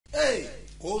Hey,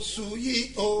 oṣù yìí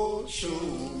oṣù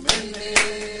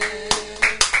mẹ́lẹ̀.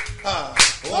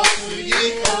 Oṣù yìí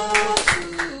oṣù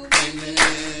mẹ́lẹ̀.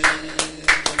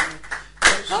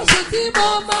 Oṣù tí mo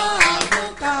máa mú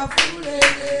ká fún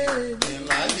rere mi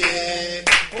láyé.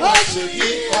 Oṣù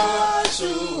yìí oṣù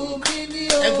mi ni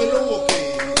o. Ẹgbẹ́ lówó kè.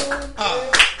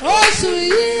 Oṣù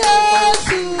yìí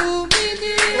oṣù mi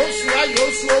ni. Oṣù ayọ̀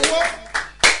oṣù owó.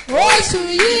 Oṣù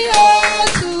yìí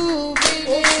oṣù mi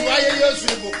ni. Oṣù ayẹyẹ oṣù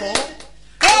ìbùkún.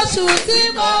 Oṣù tí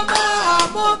mo máa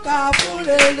mú ká fún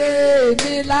rere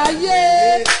mi láyé.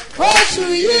 Oṣù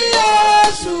yìí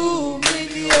oṣù mi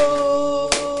ni o.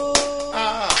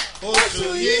 Oṣù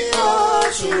yìí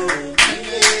oṣù mi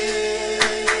ni.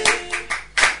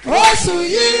 Oṣù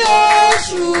yìí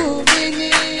oṣù mi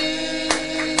ni.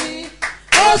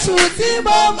 Oṣù tí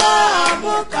mo máa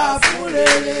mú ká fún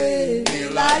rere mi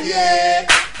láyé.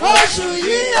 Oṣù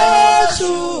yìí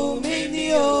oṣù mi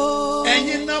ni o.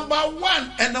 Ẹ̀yin number one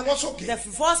ẹ̀nà wọ́n sókè. The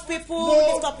first people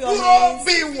lift up your hands.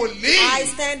 Bí wòlíì. I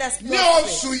stand as ní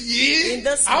oṣù yìí in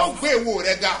this a ó month. gbé èwo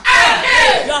rẹ̀ ga.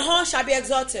 Your horn shall be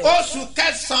exalted. Oṣù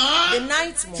kẹsàn-án The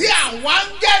ninth month. tí àwọn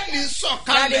áńgẹ́lì That the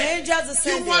sọ̀kalẹ̀ angels tí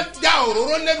descended. wọ́n da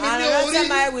òróró lé mi ní And orí anointed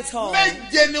my with oil.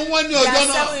 méje ni wọ́n ní There ọjọ́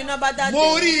are 7 in number náà that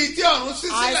mo day. rí i tí ọ̀run sí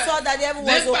I sílẹ̀ saw that the heaven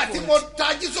was nígbà tí opened. mo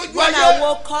tají sójú When I ayé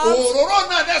woke up, òróró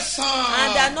náà dẹ̀ sàn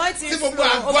and the anointing tí gbogbo flow,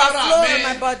 àgọ́ ara overflow mi in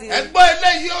my body. ẹgbẹ́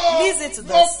eléyìí o Listen to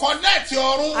mo this. kọ̀nẹ́ẹ̀tì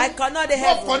ọ̀run I connect the mo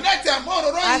heaven. kọ̀nẹ́ẹ̀tì ẹ̀mọ́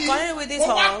òróró I yìí connect with this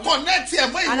mo wá horn. kọ̀nẹ́ẹ̀tì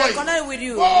ẹ̀mọ́ And ìwọ I connect with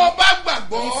you. bó o bá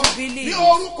gbàgbọ́ If you believe. ní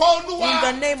orúkọ olúwa In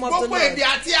the name of the gbogbo Lord. èdè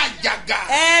àti àjàgà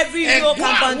Every yoke ẹ̀gbọ́n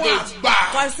and àwọn bondage àgbà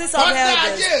consists of tọ́jà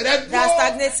elders ayé rẹ that dúró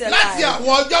stagnates your láti life.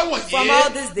 àwọn ọjọ́ wọ̀nyí From all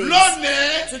these days,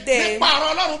 lónìí today, nípa ọ̀rọ̀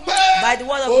ọlọ́run pé by the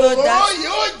word of God, òróró that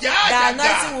yóò já the àjàgà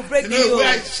anointing will break the nínú ìwé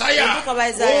yoke. Àìsáyà The book of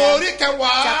Isaiah, orí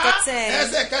kẹwàá chapter 10,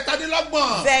 ẹsẹ̀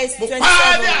kẹtàdínlọ́gbọ̀n verse mo 27,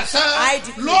 pàdé àṣẹ I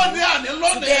decree, lónìí àní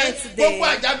lónìí today and today, gbogbo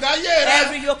àjàgà ayé rẹ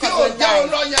every yoke tí of ò your já life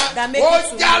olóya that make ó it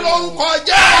to já you. lórúkọ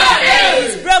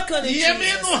It's jẹ́ broken in ìyẹn mi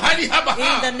Jesus. nù hàlìhàbà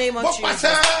In the name of mo Jesus.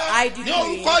 pàṣẹ I ní decree.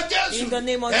 orúkọ Jésù In the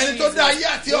name of ẹni tó Jesus. dá ayé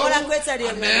àti The one that ọ̀run created the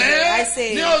heaven. àmín I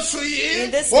say, ní oṣù yìí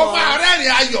in this ó month, máa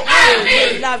rẹ́rìn ayọ̀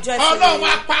you will laugh joyfully. ọlọ́run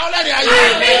á pa ọ́ lẹ́rìn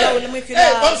ayọ̀ God will make you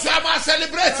laugh. oṣù á máa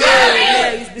celebrate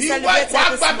You'll be ìwọ celebrated ìwà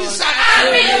this gba month. bísà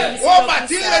Amen. ó mà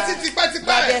tí ń retí tipẹ́tipẹ́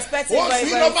But be expecting oṣù very,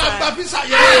 yìí ló very máa fine. gba bísà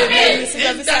Amen. yẹn Receive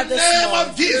your in visa the this name of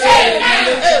month. Jesus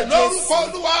Amen. lórúkọ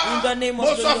olúwa In the name of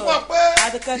mo the sọ Lord. fún ọ pé I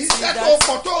declare to you iṣẹ́ that tó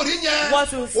kọ̀ tó rí yẹn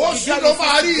what will oṣù the yìí job ló you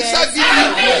máa rí get, iṣẹ́ you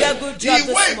will get good gidi job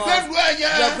ìwé this month. ìgbélú ẹ̀ Your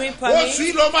yẹn green permit, oṣù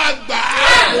yìí ló máa gbà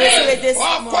you will receive it this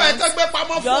ọkọ ẹ̀ tó month. gbé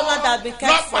pamọ́ Your fún husband that been ọ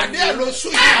kept from lọ́pàdé ẹ̀ you. lóṣù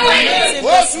Amen. yìí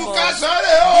oṣù kásán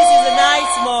rẹ̀ o This is the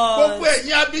ninth month. gbogbo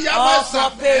ẹ̀yin abiyamọ All for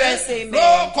ẹ̀sàfẹ́ parents, amen.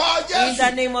 lórúkọ In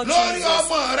the name Jésù of lórí Jesus.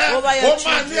 ọmọ rẹ Over ó your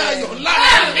máa ní ayọ̀ children. ńlá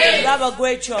You have a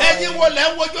great choice. ẹ̀yin wo lẹ́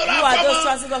ń wojú You are those lápamọ́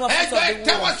trusting God of fruits ẹjọ́ of the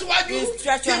ìtẹ́wọ́ womb. síwájú You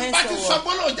stretch tí your n hands bá ti sọ forward.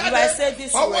 gbólóhùn If jáde I say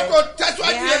this ọwọ́ word, tó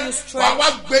tẹ́síwájú the hand yẹn you stretch, wà wá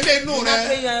gbélé inú you rẹ not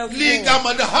play your líga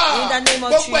mọ̀dà ha In the name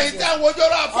of gbogbo ẹ̀yin Jesus. tẹ́ ń wojú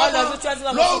All lápamọ́ of you trusting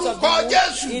God of fruits of the lórúkọ womb.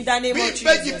 Jésù In the name bí of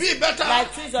ìbejì Jesus. bí ìbẹ́ta Like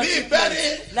twins or bí triplets.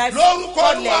 ìbẹ́rin Like lórúkọ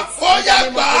Olúwa godlets. ó In the yá name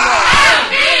of gbà the á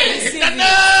Lord. in Receive the it.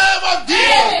 name of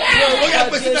Jesus ó yá Lord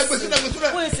gbèsè Jesus. gbèsè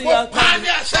Put it in mo your pa ní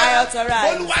tongue. àṣẹ I authorize.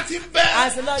 Olúwa ti ń bẹ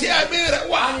As the Lord tí is. ẹ̀mí rẹ̀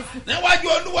wà níwájú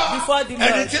Olúwa Before the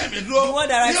ẹni Lord. tí ẹ̀mí dúró The one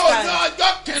that I ní ọjọ́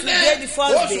stand. kìíní Today the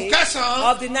first oṣù day kẹsàn-án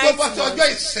of the tó ninth bá ti ọjọ́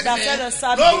month that fell on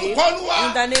Saturday. lórúkọ Olúwa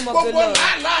In the name of the gbogbo Lord.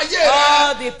 làálàyé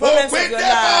All the rẹ̀ problems òpin of your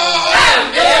débọ̀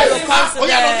life. will come to ó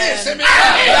yá lọ ní them. ìsinmi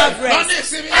Have rest. lọ ní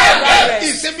ìsinmi Have rest.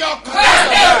 ìsinmi ọkàn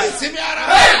ìsinmi ara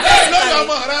lórí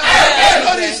ọmọ rẹ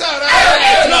lórí iṣẹ́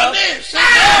rẹ lọ ní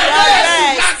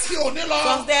ìsinmi láti òní lọ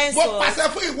From then mo so, pàṣẹ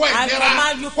fún ìwọ I ìnira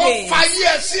command you kó pain. fàyè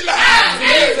ẹ sílẹ̀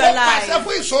Live mo your pàṣẹ life.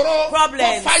 fún ìṣòro kó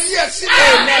Problems. fàyè ẹ Amen. sílẹ̀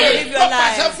Live mo your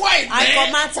pàṣẹ life. fún I àìní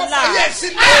command to kó fàyè ẹ laugh.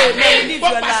 sílẹ̀ Amen. Live mo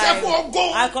your pàṣẹ life. fún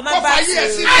ogún I kó command back fàyè to ẹ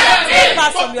you. sílẹ̀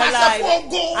Depart mo from your pàṣẹ life. fún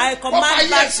ogún I kó command fàyè ẹ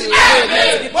back to you. sílẹ̀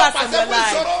mo Depart from pàṣẹ your fún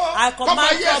life. ìṣòro I kó command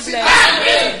fàyè ẹ problems. sílẹ̀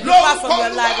Depart from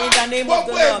your life in the name of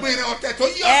the gbogbo Lord. ìgbìrìn ọ̀tẹ̀ tó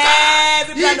yí ọ̀tá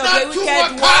Every plan of the iná tú wicked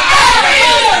wọn one ká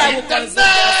that will consume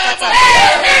us, scatter.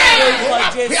 For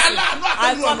Jesus.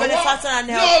 I come benefactor and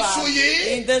ní oṣù helper yìí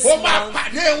in this ó máa month.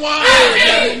 pàdé wọn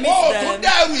Amen. ó Meet tún them.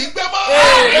 dẹrù ìgbé mọ́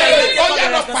Amen. ó yẹ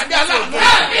lọ pàdé aláàánú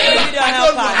Amen. lọ Meet your pàdé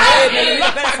helper. Amen. olùrànlọ́wọ́ lọ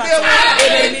Meet pàdé your wọn benefactor.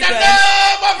 Amen. Meet them.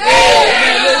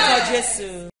 Amen. Lórúkọ Jésù.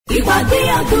 Ìpàdé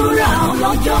àdúrà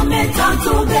ọlọ́jọ́ mẹ́ta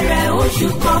tó bẹ̀rẹ̀ oṣù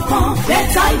kọ̀ọ̀kan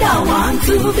Bethsaida 1,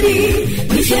 2, 3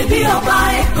 níṣẹ́ bí ọba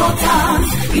headquarters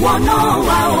ìwọ náà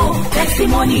wà ó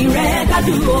testimony rẹ̀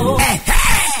dájú o.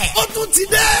 Ó tún ti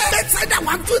dé. Bethsaida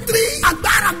 1, 2, 3.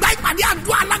 Agbára gba ìpàdé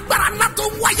àdúrà alágbára ńlá tó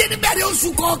ń wáyé níbẹ̀rẹ̀ oṣù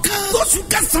kọ̀ọ̀kan. Oṣù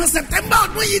kẹsàn-án September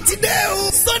ọdún yìí ti dé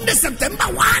o. Sunday September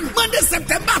 1, Monday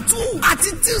September 2, àti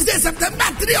Tuesday September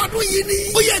 3 ọdún yìí ni.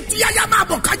 Ó yẹ tuyaya máa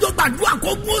bọ̀ kájọ gbàdúrà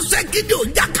kó gún ṣẹ́kídì ò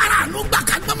jákàrà àánú gbà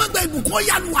ká gbọ́mọgbà ìbùkún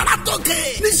yanu alátọ́kẹ́.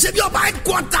 Ní Ṣebíọba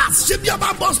headquarters, Ṣebíọba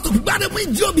bus stop gbárẹ́mú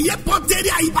ìjọbi airport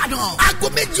area Ìbàdàn. Aago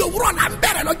 2 òwúrọ̀ la ń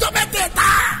bẹ̀rẹ̀ lọ́jọ́ mẹ́tẹ̀ẹ̀ta.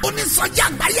 Onísọjí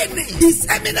àgbáyé ni. His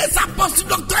Eminence Apostle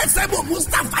Dr. S.M.O.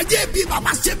 Mustapha J.B.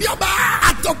 Babasebioba.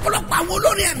 Àtọ̀pọ̀lọpọ̀ àwọn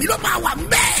olórin ẹ̀mí ló máa wà ń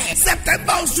bẹ̀.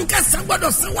 September oṣù kẹsàn-án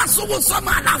gbọ́dọ̀ sin wá sówó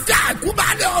sọ́mọ àlàáfíà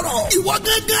àkúbálẹ̀ ọ̀rọ̀. Ìwọ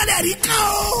gángan rẹ̀ rí kan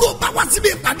o. Tó bá wá síbi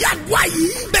ìpàdé àdúrà yìí.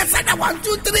 Bẹ́sẹ̀dá 1,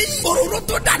 2, 3. Òróró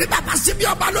tó dàrí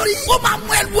Babasebioba lórí. Ó máa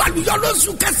mú ẹlú àlùyọ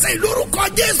lóṣù kẹsàn-án lórúkọ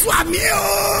Jésù àmín o.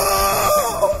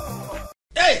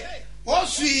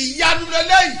 Oṣù ìyanu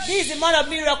lélẹ́yìí. This is the month of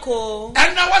miracle.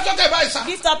 Ẹ̀nà wá sókè báyìí sá.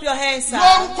 Lift up your hands, sir.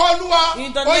 Lórúkọ Olúwa.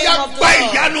 In the Ó yá name of the gba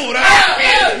Lord. ìyanu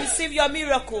rẹ. Receive your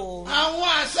miracle. Àwọn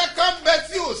àṣẹ kan bẹ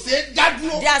tí ò ṣe é dá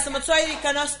dúró. There are some authority you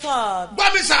cannot stop.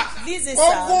 Gbọ́ mi sà. Listen, sir.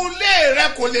 Ogun ilé rẹ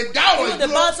kò lè dá ọ̀rọ̀ Even the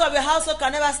ìdúró. battle of your household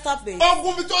can never stop it.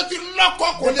 Ogun mi tó ti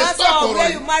lọ́kọ̀ kò The lè battle stop of ọ̀rọ̀ where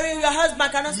you yìí. marry your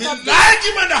husband cannot Mi stop it. láàjì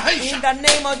mọ̀nà àìsàn. In the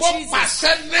name of Mo Jesus,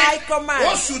 pàṣẹ I ní command.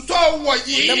 oṣù tó wọ̀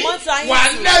yìí The month I wà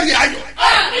enter. lẹ́rìí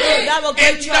ayọ̀. You have a In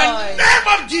great the joy. name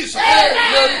of Jesus.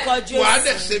 Lórúkọ Wà á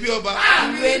dẹ̀ Jésù. ṣe bí ọba.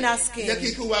 You reign as king. Jẹ́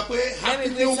kí kí wa pé Let happy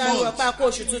me new greet you month. and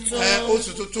oṣù tuntun.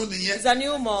 Oṣù tuntun nìyẹn. It's a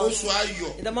new month. Oṣù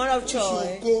ayọ̀. In the month of joy,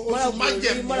 Oṣù ògo. month Oṣù of glory,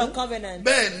 májẹ̀mú. month of covenant.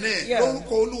 Bẹ́ẹ̀ ni Yeah.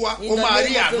 lórúkọ Olúwa In ó the máa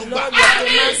rí name of the àánú gbà. Lord, we have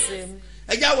mercy.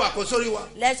 Ẹ já wà kó sórí wa.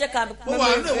 Let's check out Mo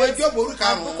wà nínú ìwé Jóòbù orí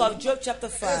the book karùn-ún. of Job chapter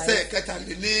 5. Ẹsẹ̀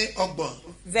kẹtàdínlọ́gbọ̀n.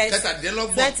 Verse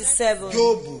Kẹtàdínlọ́gbọ̀n. 27.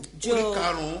 Jóòbù orí Job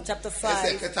karùn-ún. chapter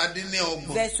Ẹsẹ̀ 5.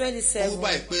 kẹtàdínlọ́gbọ̀n. Verse 27. Ó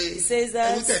báyìí pé It says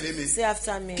that. ewu tẹ̀lé mi. Say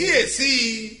after me.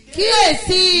 Kíyèsí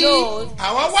kíyèsí. Lord,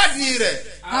 àwa wádìí rẹ̀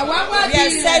àwa we are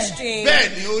wádìí rẹ̀. searched him. bẹ́ẹ̀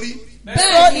ni ó rí.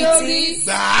 bẹ́ẹ̀ ni ó So rí. it is.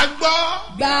 Gbà á gbọ́.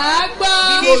 gbà á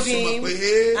gbọ́. Kí o Believe sì mọ̀ him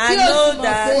pé and Kí o know sì mọ̀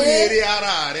that fún pé èrè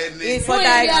ara rẹ ni. it's for fún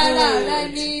thy èrè ara rẹ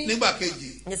good. ni. Nígbà kejì.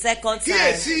 The second time.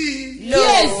 Kíyèsí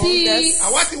Lord, Kíyèsí.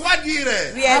 àwa ti wádìí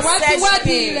rẹ̀. we are àwa ti searched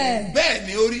wádìí him. rẹ̀. Bẹ́ẹ̀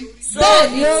ni ó rí. So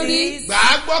Bẹ́ẹ̀ ni ó it rí. is. Gbà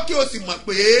á gbọ́ kí o sì mọ̀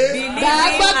pé Believe Gbà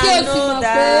á gbọ́ kí o him and sì know mọ̀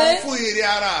that pé fún èrè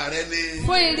ara rẹ ni.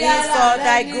 fún èrè it's ara for rẹ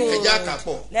thy ni. good. Ẹja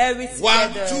kàpọ̀. Let it 1,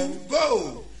 together. 2,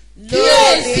 go.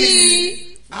 Kíyèsí.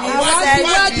 Àwa àwa ti ti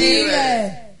wádìí wádìí rẹ̀.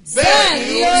 rẹ̀. Bẹ́ẹ̀ bẹ́ẹ̀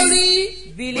ni ni ó ó rí.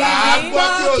 rí. Believe Gbà á him gbọ́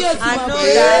kí o sì and mọ̀ know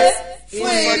pé that fún it's for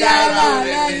èrè thy ara good.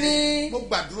 rẹ ni. mo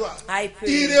gbàdúrà. I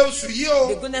pray. Ire oṣù yìí o.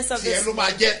 The goodness of Tiẹ̀ this ló máa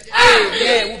jẹ́.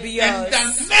 Amen will be In yours.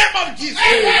 the name of Jesus.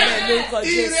 Amen. Lórúkọ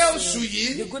Ire Jésù. oṣù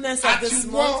yìí. The goodness of this àti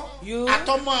month, wọ́, you,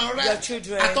 àtọmọ rẹ, your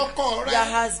children, àtọkọ rẹ, your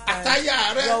husband, àtayà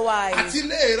rẹ, your wife, àti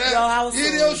ilé rẹ. your household.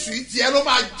 Ire oṣù yìí tiẹ̀ ló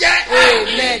máa jẹ́.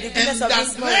 Amen. The In goodness the of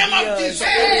this month name will of be yours. Jesus.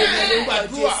 Amen. Mo Lórúkọ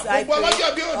gbàdúrà. Jésù. I Gbogbo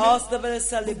ọlọ́jọ́ bí pray. òní. All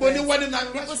celebrate Gbogbo ní wedding People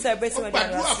anniversary. celebrating Mo with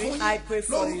gbàdúrà fún anniversary. yín. I pray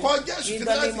for you. Lórúkọ Jésù In ti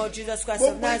the name Násárẹ́tì. of Jesus Christ of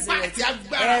Gbogbo ipá Nazareth. àti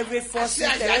agbára. Every first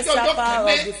Àti day, àyájọ́ ọjọ́ power of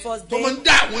the kìíní first tó máa ń day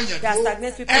dá àwọn èèyàn that dúró.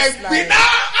 stagnates people's Ẹ̀gbin life.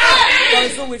 náà.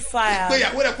 Consume with fire.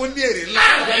 Ìgbéyàwó rẹ̀ kó ní èrè ńlá.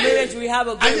 Your marriage will have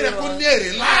a good Ayé rẹ̀ kó ní èrè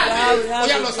ńlá. Ó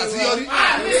yá lọ ṣàṣeyọrí.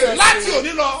 Láti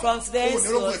òní lọ. From today Òun ní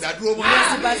rògbò ìdádúró mọ́.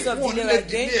 principality of Wọ́n ní delay lè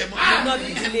again dìde ẹ̀ will not mọ́.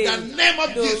 be In delayed. the name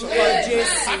of Jesus. Lórúkọ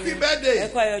Jésù. Happy birthday Ẹ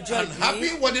kú ayọ̀jọ́ and ìbí. happy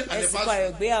wedding Ẹ sì kú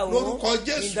anniversary. ayọ̀gbéyàwó. Lórúkọ In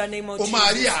Jésù. the name of O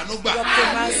máa rí Jesus. àánú gbà.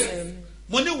 Dr. Mason.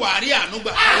 Mo ní wàá rí àánú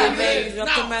gbà. Amen. Now,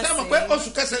 Dr. sẹ́mi Mason. pé oṣù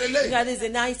kẹsàn-án lélẹ́yìn. That is the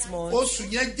ninth month. Oṣù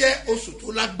yẹn jẹ́ oṣù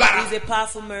tó lágbára. It's a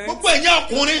powerful month. Gbogbo ẹ̀yìn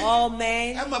ọkùnrin. All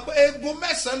men. Ẹ mọ̀ pé eegun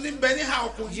mẹ́sàn-án ní bẹ ní ha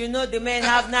ọkùnrin. You know the men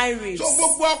have 9 ribs. So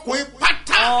gbogbo ọkùnrin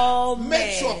pátá. All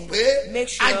Make sure men. pé Make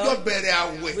sure àjọ bẹ̀rẹ̀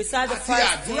àwẹ̀ we start the àti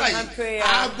fasting àdúrà and yìí. prayer.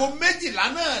 Aago méjìlá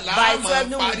náà la By máa 12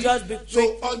 noon we parí. just be So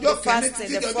ọjọ́ the kìíní fasting.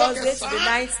 títí The ọjọ́ first day to the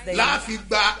kẹsàn-án ninth day. la fi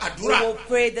gba àdúrà. We will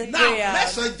pray the Now prayer.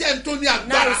 mẹ́sàn-án jẹ́ n tó ní Now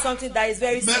agbára. is something that is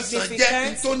very Mẹ́sàn-án jẹ́ n significant.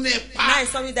 tó ní ipa. Now is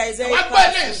something that is very Àwọn gbọ́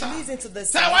ilé powerful. ìsà. Listen to the Ṣé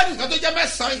sound. wá ní nǹkan tó jẹ́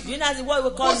mẹ́sàn-án yìí? You know the word we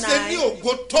Bó call ṣe ní 9.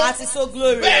 ògo tó. That is so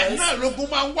glorious. Bẹ́ẹ̀ náà lógun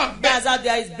máa ń wà bẹ́ẹ̀. That's how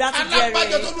there is battle Alábàjọ tó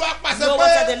bearing. ló wá pàṣẹ No pé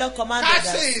wonder the Lord commanded ká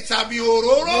us. ṣe ìtàbí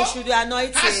òróró. We should do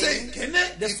anointing. Ká ṣe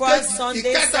ìkíní, The ìkejì, first Sunday,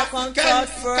 ìkẹta, second, ìkẹrin, third,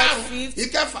 first, ìkarùn-ún, fifth,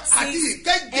 ìkẹfà àti sixth,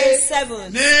 ìkeje and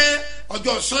seventh. ní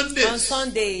ọjọ́ Sunday. On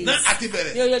Sundays. Náà àti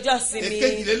bẹ̀rẹ̀. You're just see me.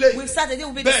 Èkejì lélẹ́yìí. We've started. It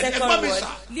will be the Bẹ́ẹ̀ second ẹgbọ́n mi word. sà.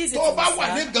 Listen Tó o to bá me, wà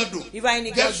ní sir. Gàndò. If you are in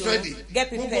Get Igando, ready. get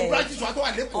Gbogbo prepared. branches wa tó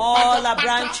wà lẹ́kọ̀ọ́ All our pátápátá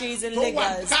branches in tó wà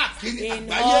Lagos, káàkiri in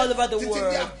àgbáyé, all over the títí dé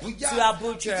world, Abuja, to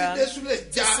Abuja, títí dé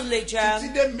Suleja, to Suleja,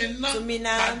 títí dé Minna, to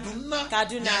Minna,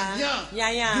 Kaduna,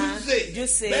 Yanyan,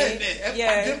 Dutse, bẹ́ẹ̀ni ẹ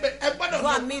yeah. pàdé bẹ́ẹ̀ ẹ gbọ́dọ̀ Go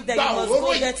and meet them. gba You must òróró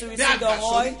go there yìí to ní receive the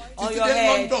àgbàsórí oil on títí your dé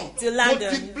head London. till Mo ti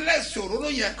London. bless òróró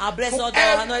yẹn I bless fún all the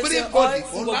anointing everybody oil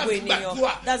fún òun gbogbo láti ènìyàn.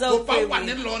 gbàdúrà That's tó how bá we wà pray.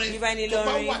 ní Ìlọrin If I'm in tó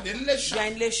bá Ilorin, wà ní Iléṣà you are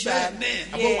in Iléṣà. bẹ́ẹ̀ ni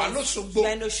àbọ̀ wà Yes, lóṣogbo you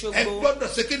are in Òṣogbo. ẹ gbọ́dọ̀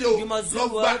ṣe kí ni o You must do lọ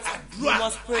gba what? àdúrà You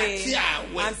must pray àti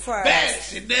àwẹ̀ and fast. bẹ́ẹ̀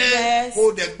sì ni Yes.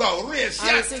 kò dẹ̀ gba òru yẹn sí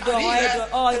And receive the àtàrí oil, rẹ the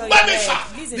oil on your gbẹ́mísà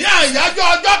head. Listen. ní àyájọ́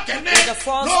ọjọ́ kẹ́ni In the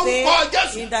first day, lórúkọ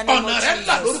Jésù in the name ọ̀nà of rẹ̀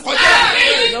là Jesus. lórúkọ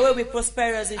Jésù. Your way will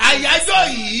prosper us in àyájọ́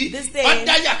Jesus. yìí This day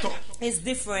ọjà yàtọ̀ is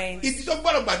different. ìdí tó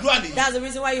gbọ́dọ̀ gbàdúrà nìyí That's the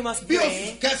reason why you must bí oṣù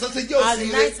pray. kẹsàn-án ṣe jẹ́ As oṣù the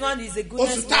ire ninth month is a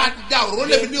goodness oṣù tá a month, da òróró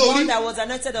lẹ́mi ní the orí one that was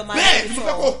anointed on my bẹ́ẹ̀ head ni mo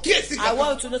fẹ́ kó before. kíyèsí I want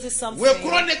kankan to notice something. ìwé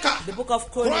Kúrónìkà The book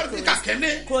of Chronicles.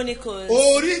 Chronicles Chronicles.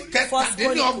 orí First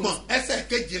kẹtàdínlọ́gbọ̀n Chronicles. ẹsẹ̀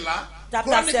kejìlá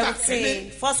Chapter Kúrónìkà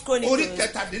 17. First orí Chronicles.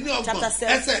 kẹtàdínlọ́gbọ̀n Chapter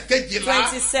ẹsẹ̀ kejìlá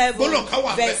 27. gbólóǹkà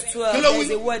wà Verse bẹ́ẹ̀ 12. kí ló There's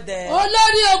a wí. word there.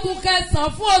 olórí ogun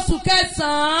kẹsàn-án fún oṣù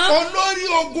kẹsàn-án. olórí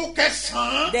ogun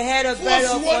kẹsàn-án The head of fún battle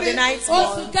oṣù for wọlé the ninth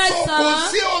oṣù month. kò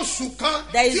kẹsàn-án. sí oṣù kan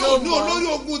There is tí no ò ní month olórí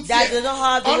ogun that tiẹ̀ does not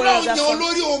have the word Ọlọ́run of jẹ́ the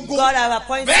olórí ogun God have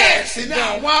appointed bẹ́ẹ̀ sì ni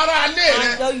them. àwọn ará ilé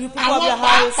rẹ̀ And the people of àwọn your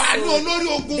pàápàá ní household, olórí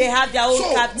ogun they have their own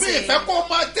so captain. mi ìfẹ́ kó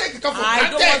máa take kan for I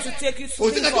don't granted want to take you kò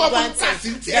sí things kẹ́kẹ́ for wọ́n máa ń kà sí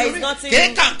granted. ti There is ẹlòmíì nothing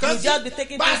kéèkà you nǹkan sí just be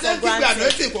taking bá a things ṣe ń for kígbe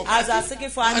ànáyẹ́tì granted. kò As I was seeking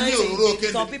for a ní òróró anointing,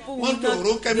 kéde some people wọ́n will ń lo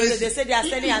òróró not. kẹ́mẹ́sì They say they are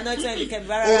selling anointing and they can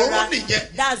òróró nìyẹn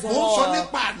That's mo ń sọ all.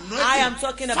 nípa I am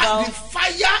talking about the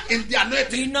fire in the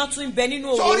anointing iná tún bẹ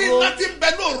nínú torí òróró. iná tí ń bẹ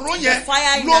ní òróró yẹn The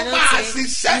fire in ló the máa anointing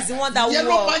ṣiṣẹ́ is the one that yẹn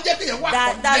ló works. máa jẹ́ kí yẹn wà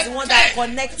That's the one that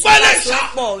connects gbọ́dọ̀ us sá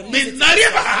so pọ̀. mi nàrí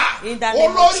bàá In the name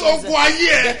of olórí Jesus. ogun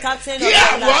ayé The ẹ̀ captain of kí your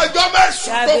àwọn life. ọjọ́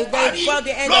mẹ́sàn-án tó Shall be parí before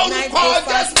the end of night lórúkọ go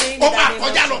Jésù fasting in ó the máa name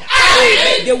kọjá of lọ.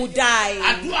 Jesus. They will die.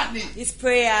 àdúrà ni It's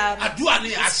prayer. àdúrà ni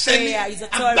àṣẹ ni prayer, it's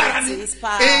authority, agbára ni it's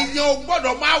power. èèyàn ò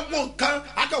gbọ́dọ̀ máa wọ nǹkan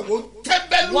akẹ́wò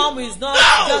tẹ́bẹ́lú. One will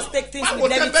not just take things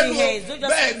with levity hands. Don't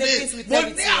just take things with mo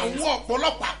levity ní hands. àwọn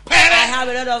ọ̀pọ̀lọpọ̀ I have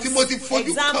a lot àpẹẹrẹ of tí mo ti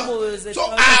fojú kan examples so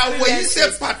of àwẹ̀ yìí ṣe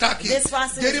experiences. pàtàkì This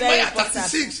fasting is very Jeremiah important.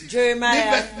 36 Jeremiah,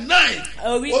 ní verse 9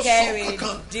 orí ó sọ kẹrin,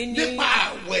 kankan dín ní nípa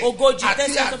àwẹ̀ ogójì, àti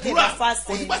tell us something àdúrà about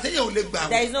fasting. kò sígbà téèyàn ò lè gbà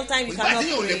There is no time you kò sígbà cannot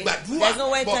téèyàn ò lè pray. gbàdúrà There's no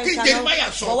way bọ̀ time kí you cannot.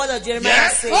 Jeremiah sọ But what does Jeremiah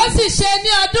Yes. say? ó sì ṣe ní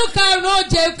ọdún karùn-ún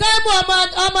jèkámù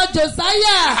ọmọ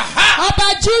jòsáyà Aha. ọba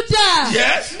júdà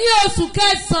Yes. ní oṣù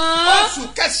kẹsàn-án oṣù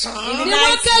kẹsàn-án ni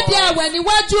wọ́n kéde àwẹ̀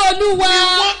níwájú olúwa ni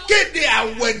wọ́n kéde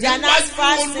àwẹ̀ They are not níwájú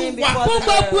fasting olúwa before fún the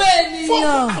gbogbo Lord. fún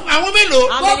ènìyàn àwọn mélòó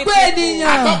How many gbogbo people?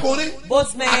 ènìyàn àtọkùnrin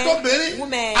Both men, àtọbìnrin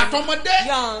women, àtọmọdé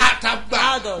young, àtàgbà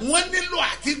adults. wọ́n nílò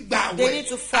àti gbà They àwẹ̀ need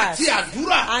to fast àti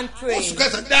àdúrà and pray. oṣù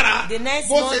kẹsàn-án dára The next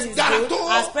bó month ṣe is dára good. tó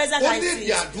As present ó I ní see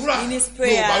ìdí àdúrà in his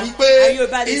prayer, Yorùbá wípé and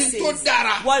Yorùbá in says, tó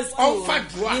dára what is good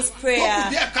ọ̀fàdúrà is tó prayer. kù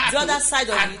díẹ̀ The other side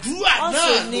káàtó of it àdúrà also náà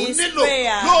ló needs nílò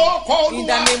prayer. lóòkọ́ In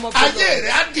the olúwa name of the ayé Lord.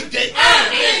 rẹ̀ á dìde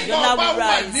Your bọ́ love bá will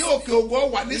wà rise. ní òkè ògùn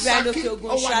ó wà ní If you are in Ṣakí Òkè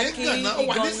Ògùn, ó wà ní Ṣakí, Gànà ó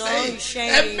wà ní Ìgànnà, Ṣẹ̀yìn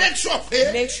Ìṣẹ̀yìn. ẹ make sure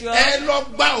pé Make sure ẹ lọ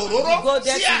gba òróró you go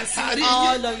there sí to àtàrí receive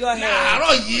all of your yìí help.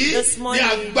 láàárọ̀ yìí This ní morning,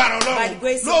 agbára by the Ọlọ́run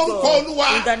grace of lórúkọ God, olúwa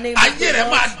in the name of ayé the rẹ̀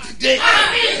Lord. máa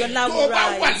dìde Your love tó will o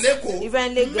bá wà rise. lẹ́kọ̀ọ́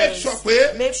Even Lagos, make sure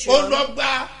pé make o sure lọ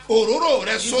gba òróró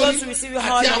rẹ you go sórí to receive your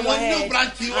àti oil on àwọn your new head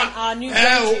branch wa and our new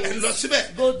ẹ o branches. ẹ lọ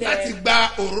síbẹ̀ Go there láti gba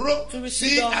òróró to sí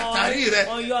receive the oil àtàrí rẹ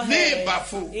on your ní head.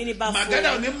 Ìbàfò In Ìbàfò, Màgádà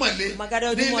Onímọ̀lé Màgádà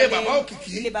ní Onímọ̀lé, ilé bàbá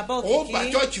òkìkí ilé bàbá ó òkìkí. bá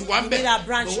chọ́ọ̀chì wa ń You bẹ̀ need a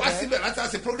branch ló wá there. síbẹ̀ láti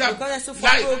àṣẹ program Because there's so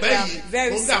far láìpẹ́ program, yìí very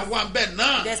program soon. wa ń bẹ̀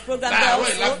náà There's program there láàárọ̀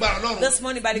also. ìlágbára Ọlọ́run This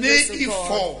morning by the ní grace of Ifọ̀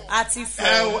God. At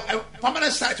Ifọ̀.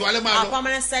 permanent site wa lè máa Our lọ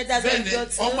permanent site, that's where we bẹ́ẹ̀ni go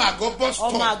to. ọmọ àgọ́ bus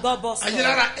stop Ọmọ Àgọ́ bus stop.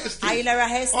 Ayélára estate Ayélára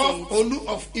estate. off Olú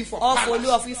of Ifọ̀ Off Palace Olú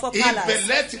of Ifọ̀ Palace.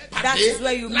 ìbẹ̀lẹ̀ ti That pàdé is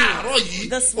where you meet. láàárọ̀ yìí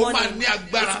This ó máa morning, ní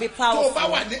agbára it will be tó o powerful. bá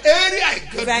wà ní area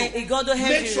Igodo Ìgàndò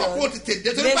Heavy make sure Road. kó o ti tètè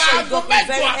torí Make bá sure you aago go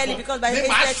very mẹ́jọ early because by àbọ̀ ní 8:30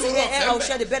 máa ṣòro a.m. I will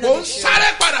share the ọ̀fẹ́ benefit. ó ń sáré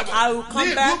padà bọ̀ I will come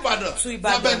ní ìlú back Ìbàdàn to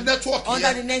Ìbàdàn lábẹ́ network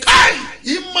under the yẹn network. káì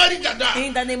ìmọ̀rí gàdá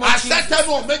In the name of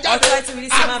àṣetẹ́nu méjàdé Authority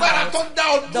release in my agbára mouth. tó dá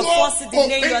ọ The dúró force delay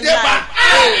in òfin your dé bá life.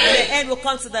 Oh, the end will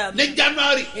come to them. ní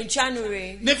January In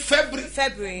January, ní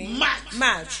February,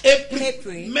 March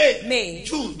April, May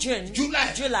June,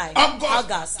 July,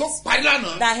 August tó parí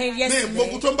lánàá that him ní yesterday.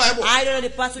 ìmọ̀gùn tó ń bá ẹ bọ̀ I don't know the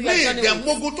battle you are ní journeying with.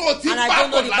 ìdẹ̀mọ̀gùn tó ti And bá I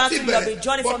don't know bọ̀ the láti battle you have been bẹ̀rẹ̀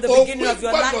journeying from the but beginning of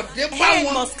your òpin life. gbọ́dọ̀ dé bá End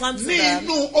wọn must come to ní them.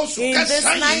 inú oṣù In this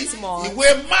kẹsàn-án ninth yìí month,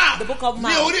 ìwé Mark the book of ní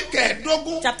Mark, orí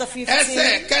kẹẹ̀ẹ́dógún chapter 15,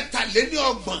 ẹsẹ̀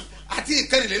kẹtàléníọgbọ̀n àti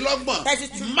ìkẹrìnlélọ́gbọ̀n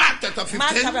 32, Mark chapter 15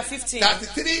 Mark chapter 15,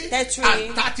 33 33,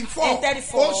 and 34 and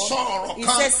 34, ó sọ ọ̀rọ̀ he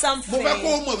kan says something. mo fẹ́ kó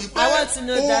o mọ̀ wípé I want to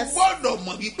know o that gbọ́dọ̀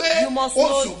mọ̀ wípé you must know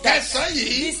oṣù that kẹsàn-án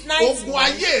yìí this ninth ogun month,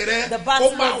 ayé rẹ the battle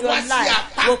ó máa of your wá sí life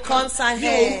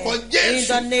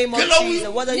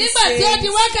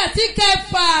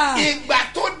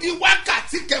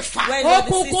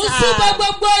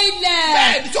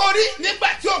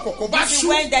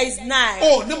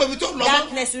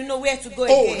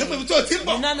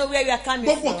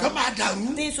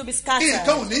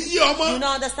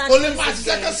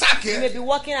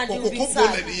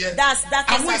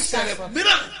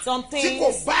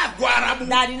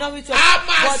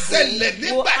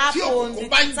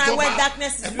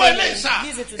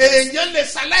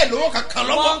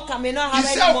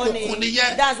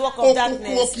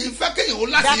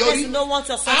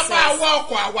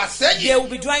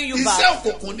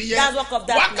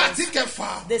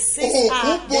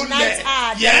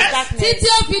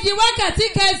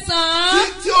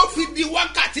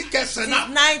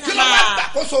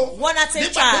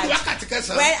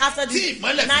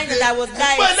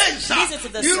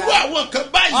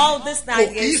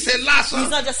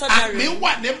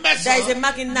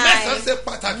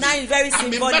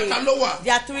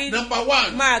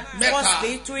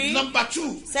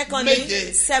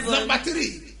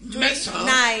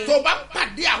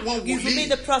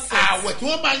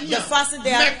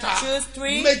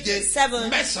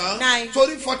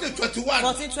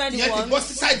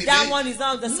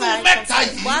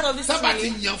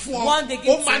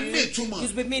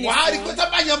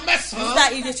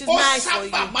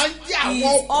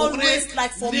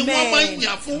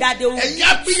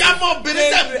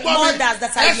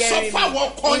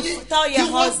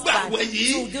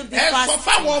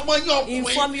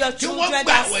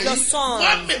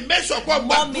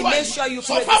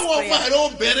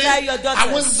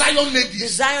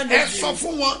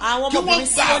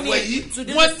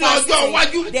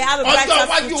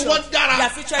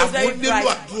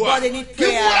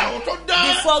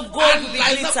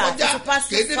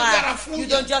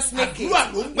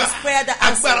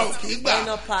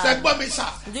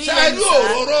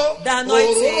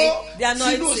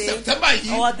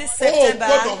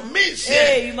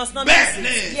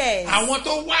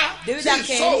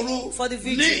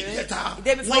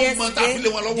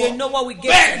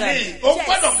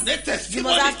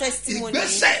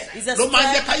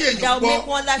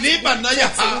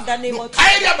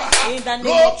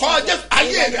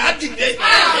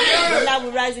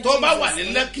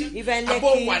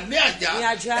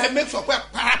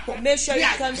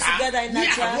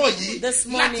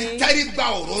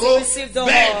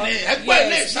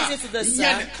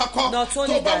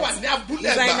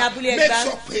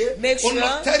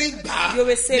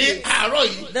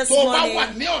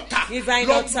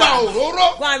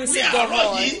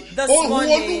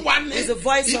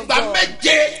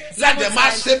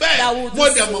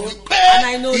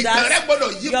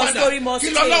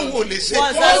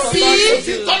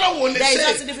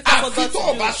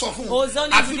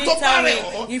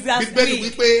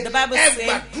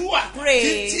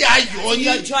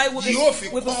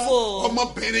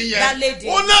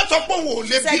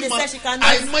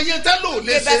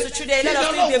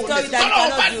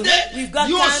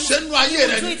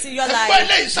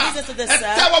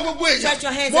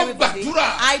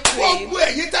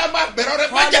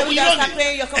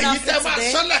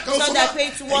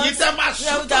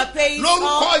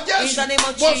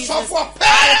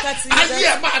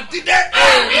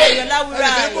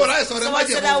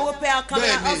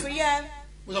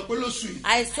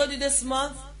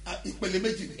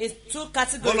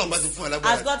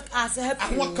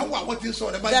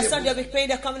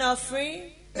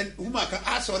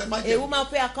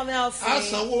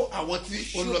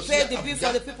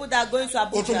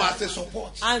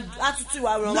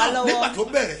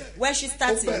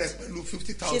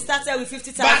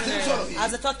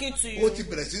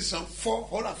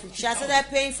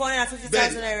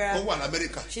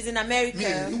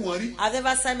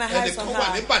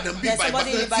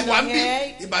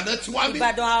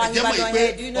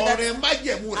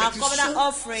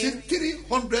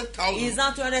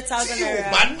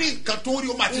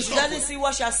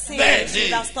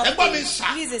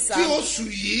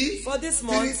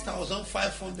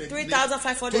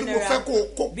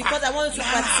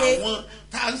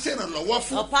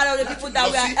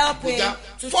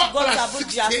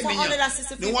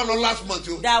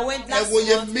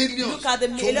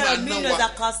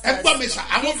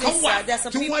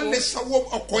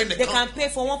ọkọ̀ ẹnìkan. They can pay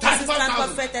for one person's transport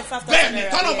fare 35,000 bẹ́ẹ̀ni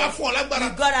tọ́lọ̀ bá naira. fún ọ lágbára.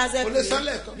 If God has helped o lè san you,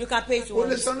 lẹ́ẹ̀kan. you can pay it o lè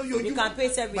once. san lójoojúmọ́. You can pay it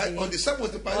it every day. On the 7th,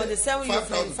 on the 7th, you pay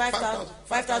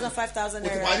 5,000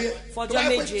 naira. For your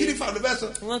meji, you want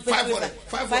to pay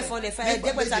 500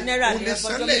 naira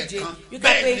for your meji. You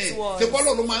can pay it once.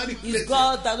 It's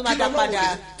God that no matter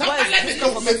pada.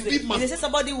 They say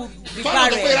somebody will be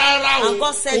barren, and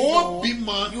God said no. You give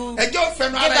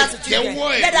that to children.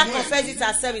 Let that confess it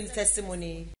herself in the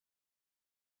testimony.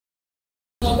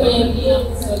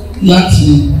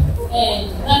 Láti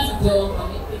jọ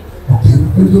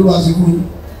ojú ló wá sí fún.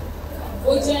 Ó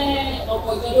jẹ́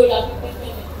ọ̀pọ̀ ìjọ ló la pẹ́pẹ́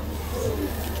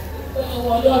tó ní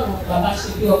wọn Ọlọ́run bàbá ṣe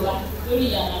bí ọba lórí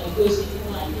ìyànà rẹ̀ tó ṣe nínú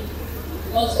ayé.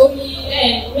 Orí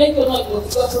rédíò náà kò tí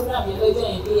gbọ́ program yẹn lọ́jọ́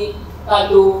yẹn pé ká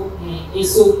lo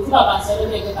èso tí bàbá ṣe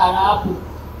lọ́jọ́ yẹn ká ra áàpù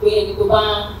pé ẹni tó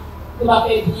bá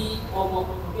fẹ́ bí ọmọ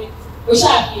pé ó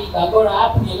ṣàfi ìgbàgbọ́ ra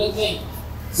áàpù yẹn lọ́jọ́ yẹn.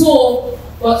 So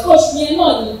oṣù yẹn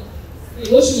náà ni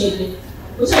lóṣù yẹn lè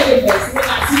ó ṣàlè bẹ̀rẹ̀ sí ní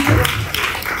àti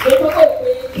ó kọ́kọ́ pé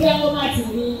bí wọ́n máa ti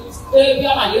ní pé bí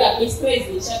wọ́n máa lè rà pé stress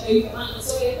lè ṣe pé wọ́n máa ń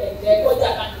sọ ẹ̀jẹ̀ kọjá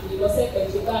káàkiri lọ sẹ́kẹ̀ẹ́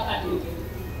ṣe bá káàkiri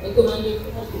ẹ̀tọ́ máa ń lé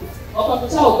mọ́tò ọkọ̀ tó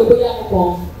ṣàwọ̀ pé bóyá ọkọ̀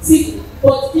sí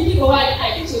but kíní kan wáyé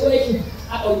àìsí ṣe wẹ́ẹ̀dì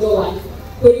àkọ́jọ́ wà ní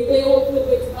torí pé ó dúró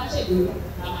pé tí wọ́n ṣègbè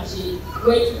àmà ṣe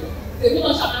wẹ́ẹ̀dì èmi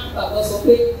náà ṣàmánú gbàgbọ́ sọ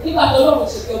pé nígbà tó lọ́rùn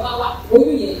ṣe fi ọba wá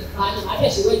oyún yẹn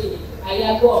àdẹ̀ṣe wẹ́ẹ̀dì yẹn àyè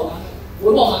agbó ọ̀gá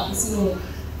òun náà máa fi sínú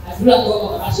àdúrà tó ọmọ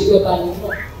bàbá ṣe bí ọba lòun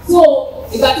náà. So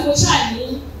ìgbà tí mo ṣáà ní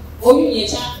oyún yẹn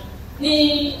ṣá ní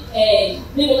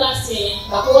nínú láti yẹn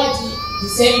bàbá wá di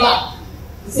December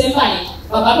yẹn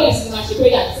bàbá bẹ̀rẹ̀ sí máa ṣe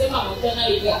prayer December mọ́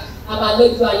January gbà a máa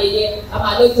lójú ayẹyẹ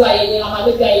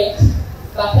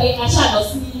bàbá aṣáà lọ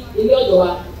sí ilé ọ̀dọ̀ wa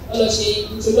wọ́n lọ ṣe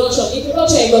introduction ìgbọ́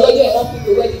lọ́jọ́ ẹ̀ wọ́n fi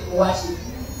ìwé wedding kò wá ṣe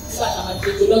nígbà tá a máa ṣe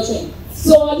introduction yìí.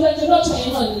 So ọjọ́ introduction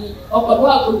yẹn náà ni ọkọ̀ ló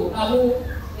wà gbòòrò àmú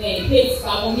date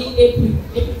àmú ní April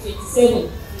 27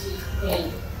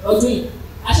 ọdún yìí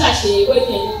aṣáṣe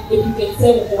wedding ní April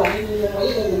 27 kò wà nínú ọmọ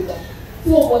yìí lọ́wọ́ ìgbà.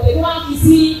 So ọ̀pọ̀ tẹ̀lé wọn fi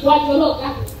sí wájú ọlọ́ọ̀gá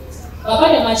bàbá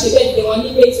dẹ̀ máa ṣe birthday wọn ní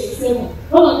May 27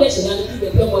 wọ́n náà dẹ̀ ṣe ìyanu bí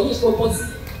bẹ̀rẹ̀ ọmọ yìí kó bọ́ sí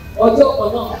ọjọ́ kan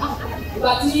náà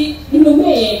ìgbà tí inú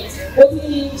May yẹn ó ti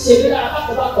ṣe bí lára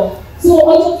bákọ̀bákọ̀. So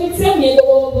ọjọ́ 27 yẹn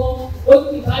gbogbo ó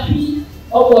ti bá bí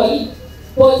ọmọ yìí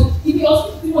but ibi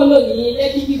ọsùn tí wọ́n lò ní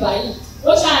lẹ́bí bíbá yìí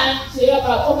ló ṣáà ṣe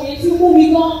yọba ọmọ yẹn tí mú mi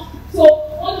gan. So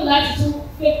wọ́n ní láti tún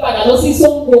pé padà lọ sí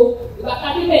Sóńgó ìgbà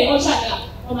kábí bẹ́ẹ̀ wọ́n ṣàyà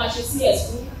wọ́n máa ṣe CS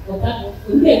fún ọ̀gá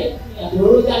onílẹ̀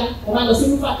òróró dání wọ́n máa lọ sí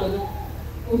rúfà pẹ̀lú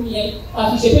omi yẹn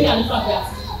àfi ṣe pé àánú fàgbà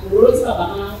àti òróró tí bàbá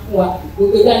máa ń fún wa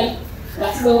gbogbo dání ìgbà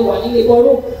tí wọ́n wà nílé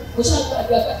bọ́rọ̀ mo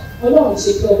ṣàgbàgbà Ọlọ́run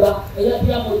ṣe bí ọba ẹ̀yà bí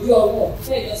amòjú ọ̀rọ̀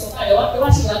bẹ́ẹ̀ sọ káyọ̀ wá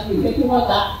ṣe láti ìfẹ́ kí wọ́n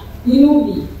ta inú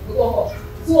mi kọ́kọ́.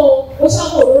 So ó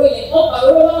ṣàkó òróró yẹn ó gbà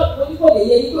òróró lọ́wọ́ tó ní kò lè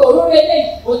yẹ ní pé òróró eléyìí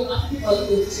ó ní máa fi kọ́ ní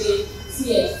kò ṣe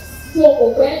CS. So kò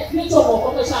pẹ́ níjọ́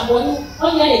kọ̀ọ̀kan tó ṣàbọ̀ ní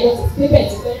wọ́n yá ẹ̀gbọ́n ti pépè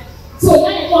ti pẹ́. So ìyá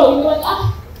yẹn kọ́ òróró wọn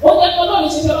ó jẹ́ kọ́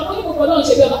Ọlọ́run ṣe bí ọba ó ní kò kọ́ Ọlọ́run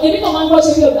ṣe bí ọba èmi náà máa ń gbọ́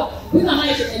ṣe bí ọba bí màmá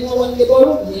yẹn ṣe tẹ̀lé wọn wọlé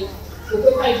bọ́ọ̀rù yẹn kò pé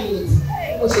 5 minutes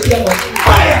ó ṣe bí ọba.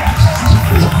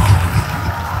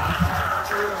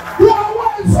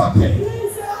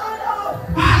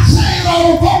 Àṣẹ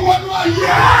ìrọ̀rùn kan wọnú ayé.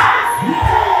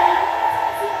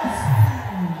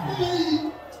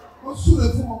 Ó súre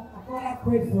fún ọ.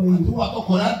 Àdúrà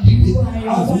ọkùnrin á dìde.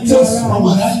 Ọmọ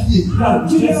rẹ̀ á yè.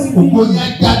 Gbogbo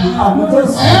yẹn jáde.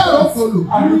 Ẹ̀rọ kọlù.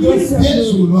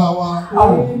 Jésù ló àwa.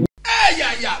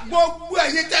 Ẹ̀yàyà gbogbo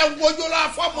ẹ̀yin tẹ́ ń wojú la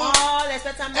fọ́mọ. Ẹ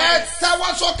tẹ́wọ́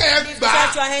sókè ẹ gbà.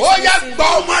 Ó yẹ gbọ́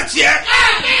ọmọ tiẹ̀.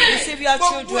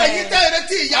 Gbogbo ẹ̀yin tẹ́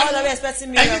ìrètí ìyanu.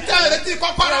 Ẹ̀yin tẹ́ ìrètí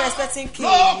kọ́kọ́rọ́.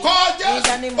 Lóòkọ́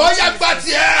Jésù. Ó yẹ gbà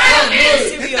tiẹ̀.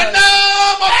 Ìtẹ̀nà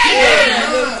ọmọ tiẹ̀.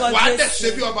 Wà á tẹ̀ ṣe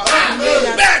bí ọba.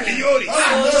 Bẹ́ẹ̀ ni yóò rí.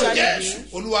 Jésù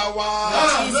Olúwa wa.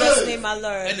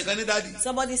 Ẹnìkan ní dádì.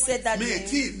 Somebody said that. Mi ì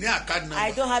tí ì ní àkáàdì náà. I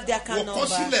don't have the account number.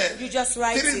 You just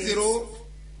write it.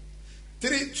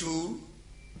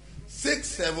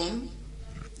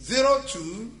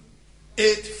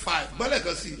 3032670285. Bọ́lá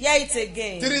kan sí. Hear it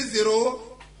again.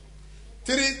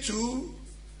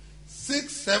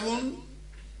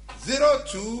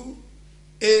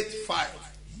 3032670285.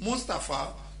 Mustapha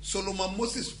Solomon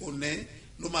Moses One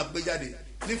ló máa gbé jáde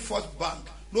ní First Bank.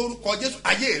 Lórúkọ Jésù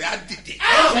ayé rẹ̀ á dìde.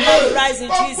 Rise in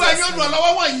Jesus. Gbogbo ẹ̀yin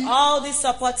olùrànlọ́wọ́ wọ̀nyí. All these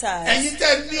supporters. Ẹ̀yin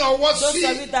tẹ́ ní ọwọ́ sí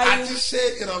àti ṣe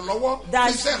ìrànlọ́wọ́.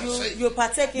 That you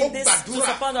partake in this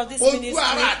support of this ministry. Ojú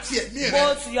ara àti ẹ̀mí rẹ̀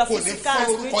both your physical and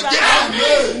spiritual health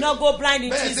will not go blind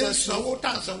in Jesus' name.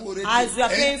 As you are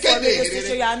paying for radio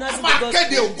station, you are not in the gospel.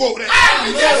 Your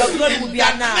glory will be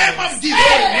announced.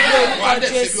 Lórúkọ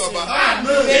Jésù.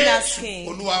 Reign as King.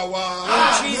 In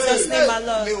Jesus' name, my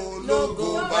Lord.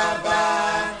 Lógo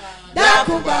Bàbá.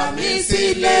 Dákun bá mi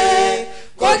sílẹ̀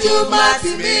Kójú má tì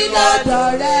mí lọ́dọ̀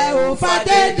rẹ̀ ò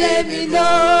fàdédé mi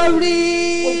lórí.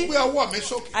 Mo gbé ọwọ́ mi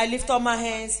sókè. I lift up my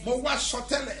hands. Mo wá sọ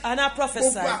tẹ́lẹ̀. And I prophesy.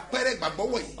 Gbogbo àpẹẹrẹ ìgbàgbọ́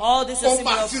wọ̀nyí. All this is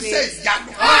symbol of faith. Ó máa ṣiṣẹ́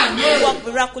ìyanu. You work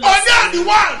miraculously. Ọjọ́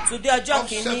àdìwá. Today ọjọ́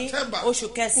kìíní oṣù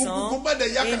kẹsàn-án.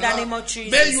 In the name of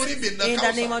Jesus. In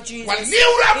the name of Jesus.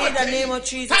 In the name of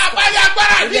Jesus.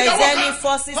 If there is any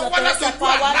forces of celestial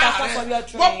power that come from your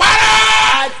throne,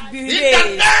 I behave.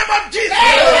 In the name of Jesus.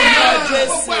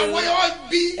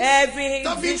 Every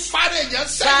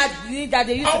bad need that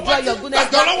they used to draw your goodness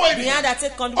behind that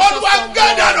take contribution from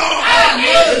God.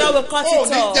 The Lord will cut it off.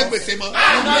 You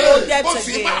not owe debt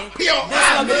again. This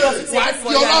will be profitable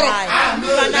for your life. You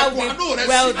can now be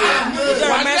wealthy. The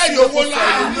God of mercy will for you.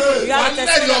 You have to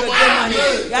testimony of your money.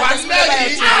 You have to testimony over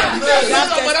your children. You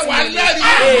have to testimony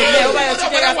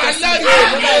over your children. You have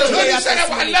to testimony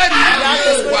over your children. You have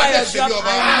to testimony over your job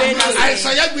and reign as king.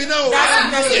 That's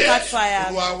sickness will catch fire.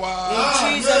 In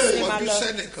Jesus' name, my Lord.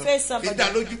 Face somebody. I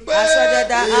said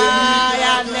that I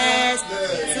am next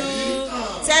to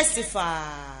testify.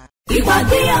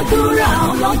 Ìpàdé àdúrà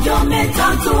ọlọ́jọ́ mẹ́ta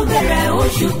tó bẹ̀rẹ̀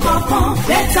oṣù kọ̀ọ̀kan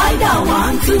bẹ́tàìdà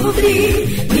 1, 2,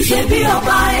 3 níṣẹ́ bí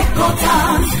ọba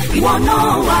headquarters ìwọ náà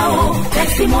wà ó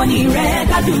tẹ́símọ́nì rẹ̀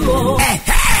dádúró.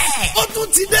 Ó tún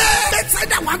ti dé.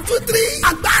 Bẹ́tàìdà 1, 2, 3.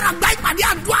 Agbára gba ìpàdé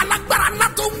àdúrà alágbára ńlá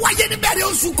tó ń wáyé níbẹ̀rẹ̀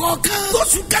oṣù kọ̀ọ̀kan.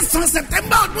 Oṣù kẹsàn-án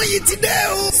September ọdún yìí ti dé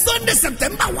o. Sunday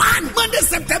September 1, Monday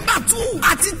September 2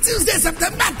 àti Tuesday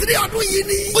September 3 ọdún yìí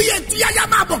ni. Ó yẹ tuyaya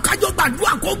máa bọ̀ kájọ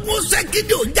gbàdúrà kó gún ṣe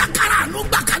kíni ò jákàrà àánú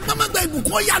gbà ká gbọ́mọgbà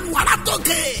ìbùkún yanu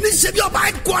alátọ́kẹ́. Ní ṣebí ọba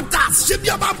headquarters ṣebí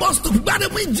ọba bus stop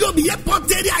gbàdémù ìjọbi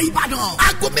airport area Ìbàdàn.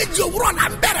 Aago 2 òwúrọ̀ la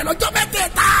ń bẹ̀rẹ̀ lọ́jọ́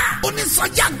mẹ́tẹ̀ẹ̀ta.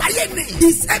 Onísọjí àgbáyé ni.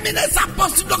 His Eminence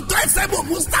Apostle Dr. S.M.O.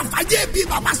 Mustapha J.B.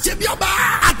 Babasebioba.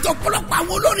 Àtọ̀pọ̀lọpọ̀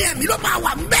àwọn olórin ẹ̀mí ló máa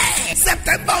wà ńbẹ̀.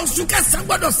 September oṣù kẹsàn-án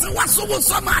gbọ́dọ̀ sí wa sówó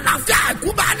sọ́mọ àlàáfíà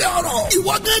àkúbálẹ̀ ọ̀rọ̀.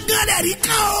 Ìwọ gángan rẹ̀ rí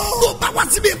kan o. Tó bá wá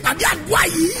síbi ìpàdé àdúrà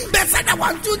yìí. Bẹ́sẹ̀dá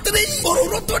 1, 2, 3.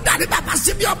 Òróró tó dàrí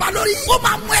Babasebioba lórí. Ó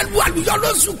máa mú ẹlú àlùyọ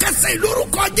lóṣù kẹsàn-án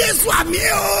lórúkọ Jésù àmín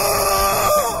o.